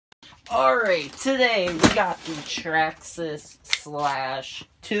Alright, today we got the Traxxas Slash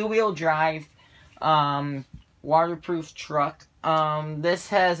two-wheel drive waterproof truck. This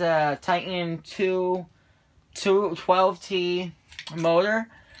has a Titan 12T motor,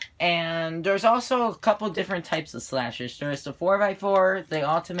 and there's also a couple different types of Slashes. There's the 4x4, the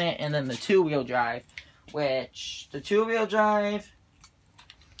Ultimate, and then the two-wheel drive, which the two-wheel drive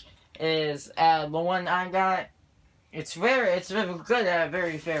is the one I got. It's very good at a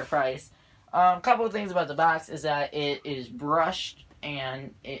very fair price. A couple of things about the box is that it is brushed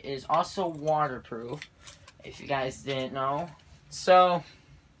and it is also waterproof, if you guys didn't know. So,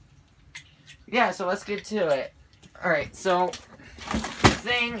 yeah, so let's get to it. Alright, so, the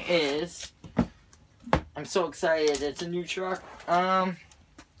thing is, I'm so excited, it's a new truck.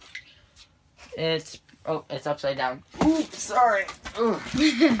 It's upside down. Oops, sorry.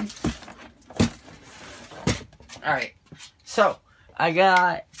 Alright, so, I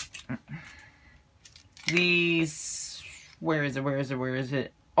got these, where is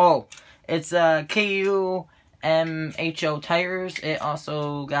it? Oh, it's KUMHO tires. It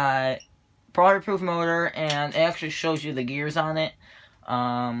also got waterproof motor, and it actually shows you the gears on it.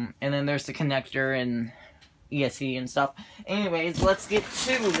 And then there's the connector and ESC and stuff. Anyways, let's get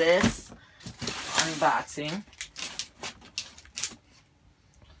to this unboxing.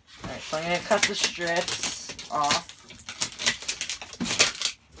 Alright, so I'm going to cut the strips off.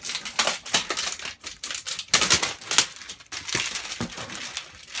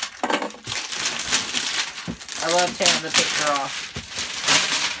 I love tearing the picture off.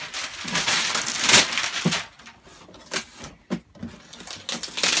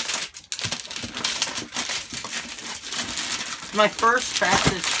 It's my first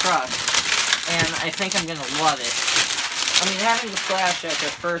Traxxas truck, and I think I'm gonna love it. I mean, having the Slash as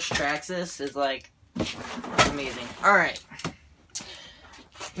your first Traxxas is like amazing. Alright.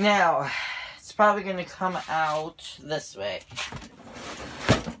 Now, it's probably going to come out this way.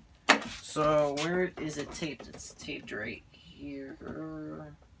 So, where is it taped? It's taped right here.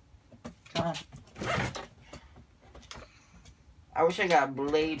 Come on. I wish I got a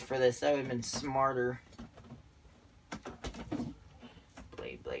blade for this. That would have been smarter.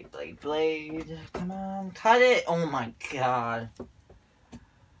 Blade. Come on. Cut it. Oh my god.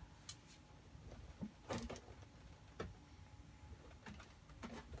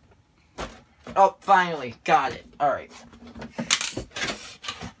 Oh, finally. Got it. Alright.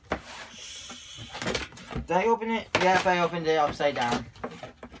 Did I open it? Yep, I opened it upside down.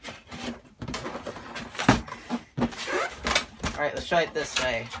 Alright, let's try it this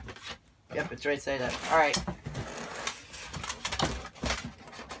way. Yep, it's right side up. Alright.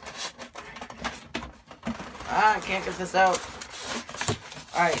 I can't get this out.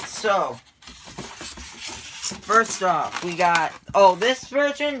 Alright, so first off, we got... Oh, this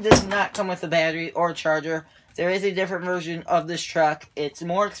version does not come with a battery or charger. There is a different version of this truck. It's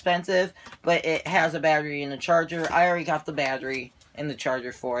more expensive, but it has a battery and a charger. I already got the battery and the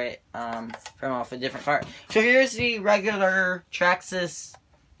charger for it from off a different part. So here's the regular Traxxas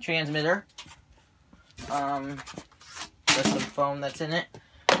transmitter. There's some foam that's in it.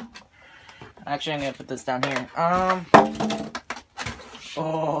 Actually, I'm going to put this down here.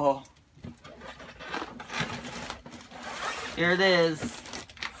 Oh... Here it is.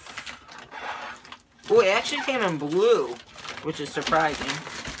 Oh, it actually came in blue, which is surprising.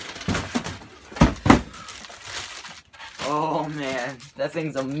 Oh, man. That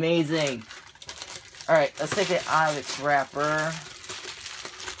thing's amazing. Alright, let's take it out of its wrapper.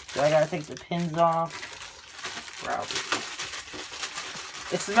 So I gotta take the pins off. Probably.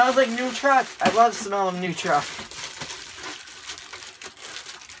 It smells like new truck. I love the smell of new truck.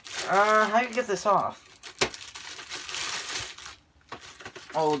 How do you get this off?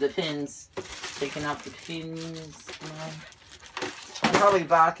 Oh, the pins. Taking out the pins. I'm probably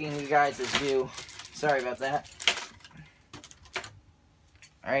blocking you guys' view. Sorry about that.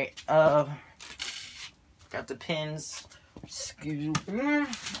 Alright, got the pins. Excuse me.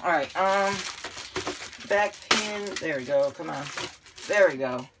 Alright, back pin. There we go. Come on. There we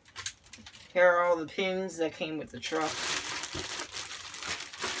go. Here are all the pins that came with the truck.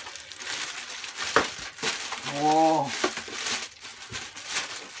 Whoa.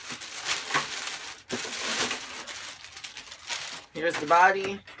 Here's the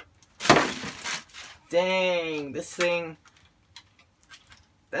body. Dang, this thing.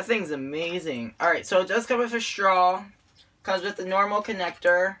 That thing's amazing. Alright, so it does come with a straw. Comes with the normal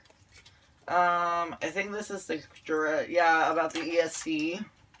connector. I think this is the, yeah, about the ESC.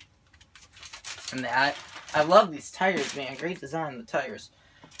 And that. I love these tires, man. Great design on the tires.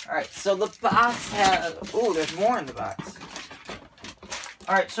 Alright, so the box has... Ooh, there's more in the box.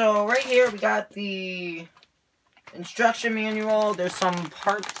 Alright, so right here we got the instruction manual. There's some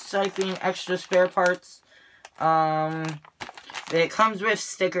parts, I think, extra spare parts. It comes with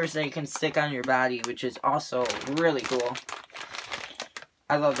stickers that you can stick on your body, which is also really cool.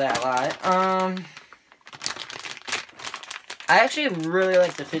 I love that a lot. I actually really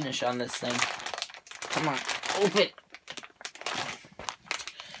like the finish on this thing. Come on, open.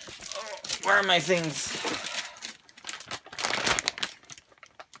 Oh, where are my things?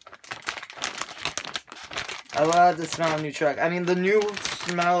 I love the smell of new truck. I mean, the new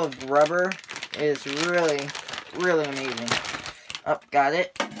smell of rubber is really, really amazing. Oh, got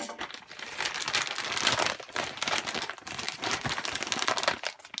it.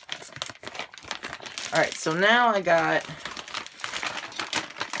 Alright, so now I got...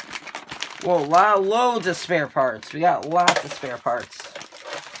 Whoa, loads of spare parts. We got lots of spare parts.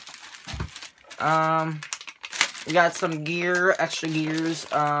 We got some gear, extra gears,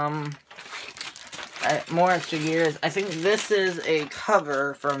 more extra gears. I think this is a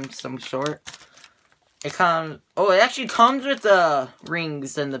cover from some sort. It actually comes with the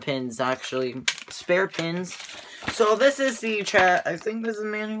rings and the pins, actually. Spare pins. So this is the I think this is the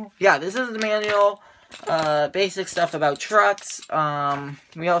manual. Yeah, this is the manual. Basic stuff about trucks.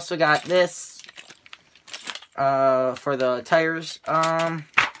 We also got this for the tires. And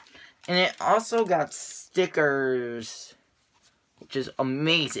it also got stickers, which is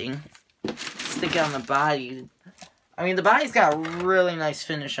amazing. Stick it on the body. I mean, the body's got a really nice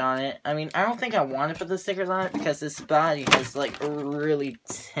finish on it. I mean, I don't think I want to put the stickers on it because this body has like a really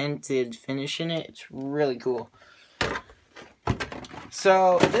tinted finish in it. It's really cool.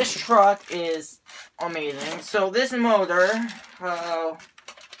 So, this truck is amazing. So, this motor,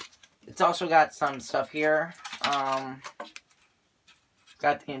 it's also got some stuff here.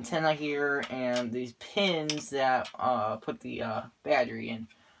 Got the antenna here and these pins that put the battery in.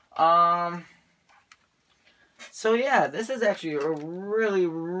 So yeah, this is actually a really,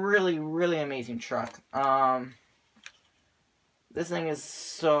 really, really amazing truck. This thing is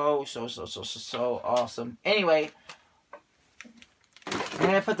so awesome. Anyway, I'm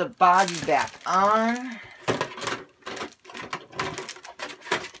gonna put the body back on.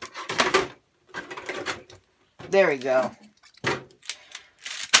 There we go.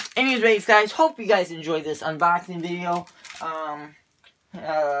 Anyways, guys, hope you guys enjoyed this unboxing video.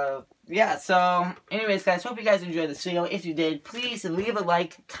 Yeah, so, anyways, guys, hope you guys enjoyed this video. If you did, please leave a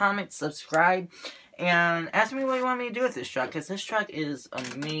like, comment, subscribe, and ask me what you want me to do with this truck, because this truck is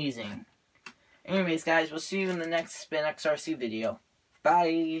amazing. Anyways, guys, we'll see you in the next Spin XRC video.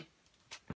 Bye!